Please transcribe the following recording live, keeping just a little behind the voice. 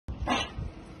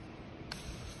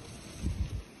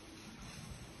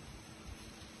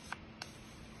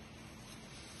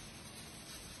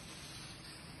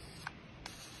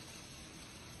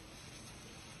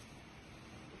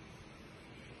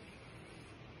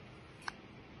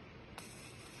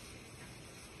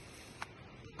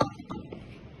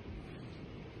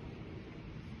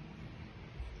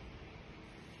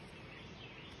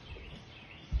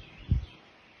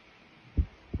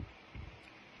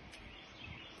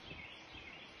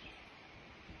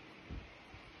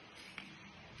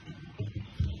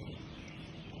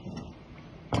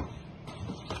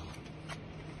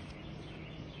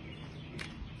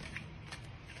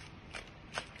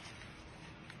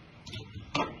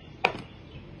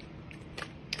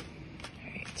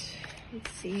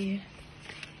Let's see.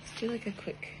 Let's do like a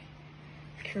quick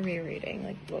career reading,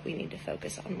 like what we need to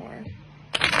focus on more.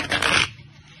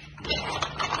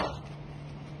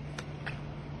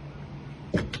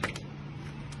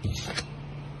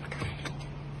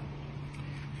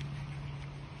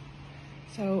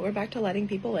 So we're back to letting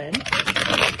people in.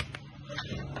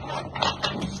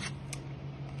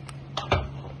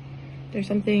 There's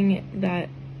something that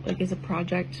like is a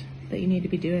project that you need to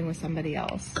be doing with somebody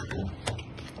else.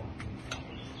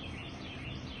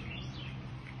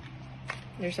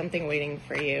 There's something waiting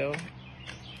for you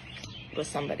with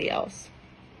somebody else.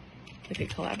 Like a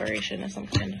collaboration of some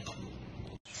kind.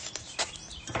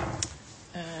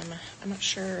 I'm not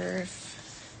sure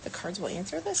if the cards will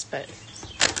answer this, but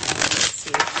let's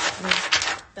see. I mean,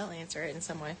 they'll answer it in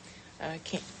some way.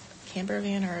 Camper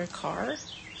van or a car?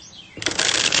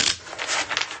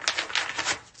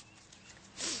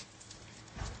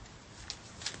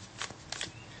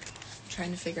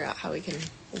 Trying to figure out how we can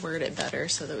word it better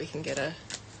so that we can get a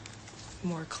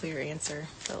more clear answer.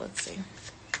 So let's see.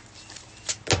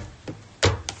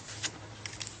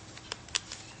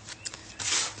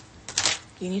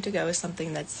 You need to go with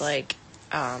something that's like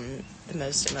the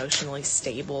most emotionally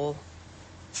stable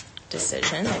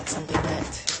decision, like something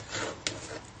that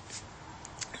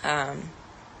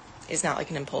is not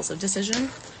like an impulsive decision.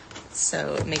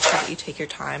 So make sure that you take your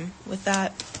time with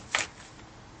that.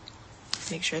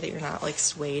 Make sure that you're not like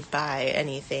swayed by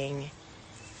anything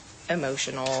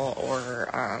emotional or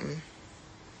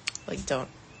like don't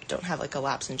have like a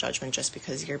lapse in judgment just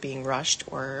because you're being rushed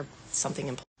or something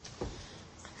impulsive.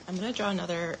 I'm going to draw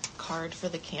another card for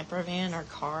the camper van or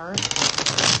car, just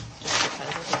because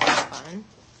I think it's fun.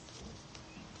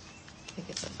 I think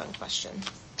it's a fun question.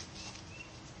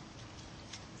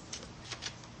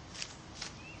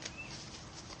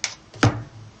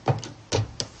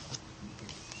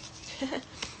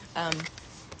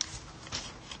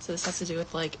 So this has to do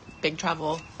with like big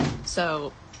travel.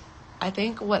 So I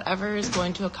think whatever is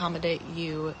going to accommodate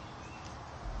you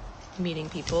meeting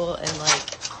people and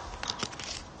like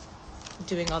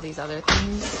doing all these other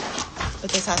things,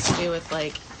 but this has to do with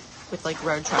like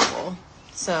road travel.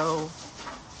 So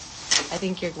I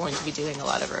think you're going to be doing a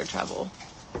lot of road travel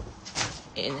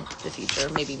in the future,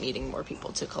 maybe meeting more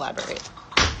people to collaborate.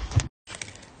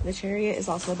 The Chariot is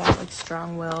also about like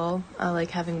strong will,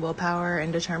 like having willpower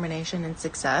and determination and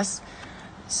success.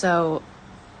 So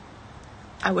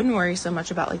I wouldn't worry so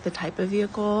much about like the type of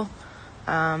vehicle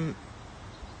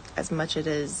as much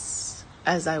as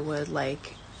I would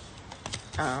like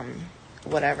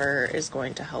whatever is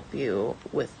going to help you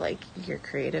with like your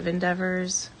creative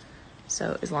endeavors.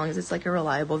 So as long as it's like a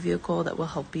reliable vehicle that will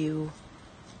help you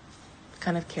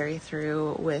kind of carry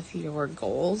through with your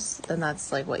goals, then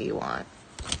that's like what you want.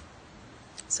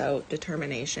 So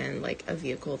determination, like a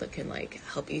vehicle that can like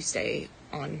help you stay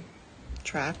on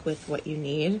track with what you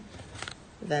need,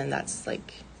 then that's the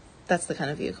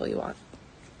kind of vehicle you want.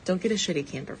 Don't get a shitty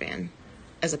camper van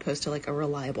as opposed to like a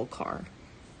reliable car.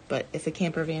 But if a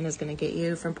camper van is going to get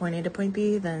you from point A to point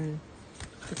B, then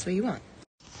that's what you want.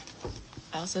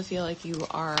 I also feel like you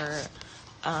are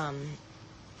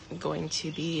going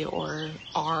to be or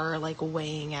are like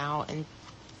weighing out and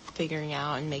figuring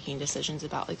out and making decisions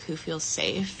about like who feels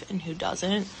safe and who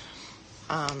doesn't.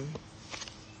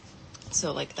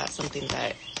 So like that's something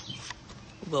that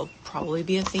will probably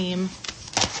be a theme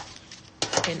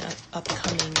in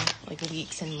upcoming like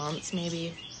weeks and months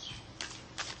maybe.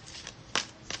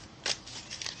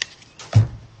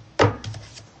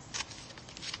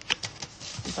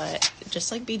 But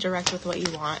just like be direct with what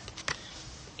you want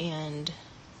and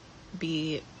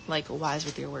be like wise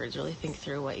with your words. Really think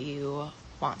through what you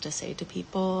want to say to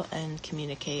people and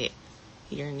communicate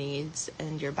your needs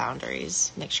and your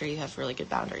boundaries. Make sure you have really good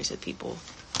boundaries with people.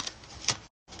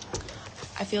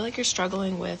 I feel like you're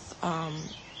struggling with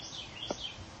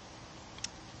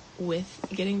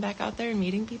getting back out there and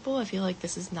meeting people. I feel like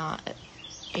this is not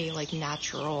a like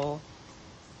natural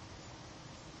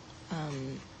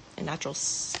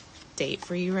state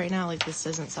for you right now. Like this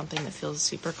isn't something that feels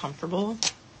super comfortable.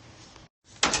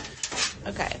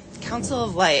 Okay, Council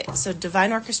of Light. So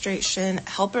divine orchestration,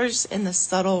 helpers in the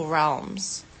subtle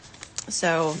realms.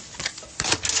 So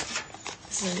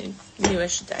this is a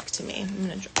newish deck to me. I'm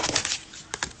going to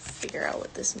figure out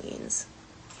what this means.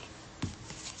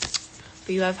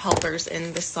 But you have helpers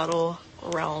in the subtle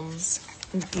realms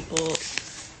and people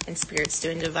and spirits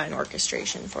doing divine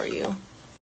orchestration for you.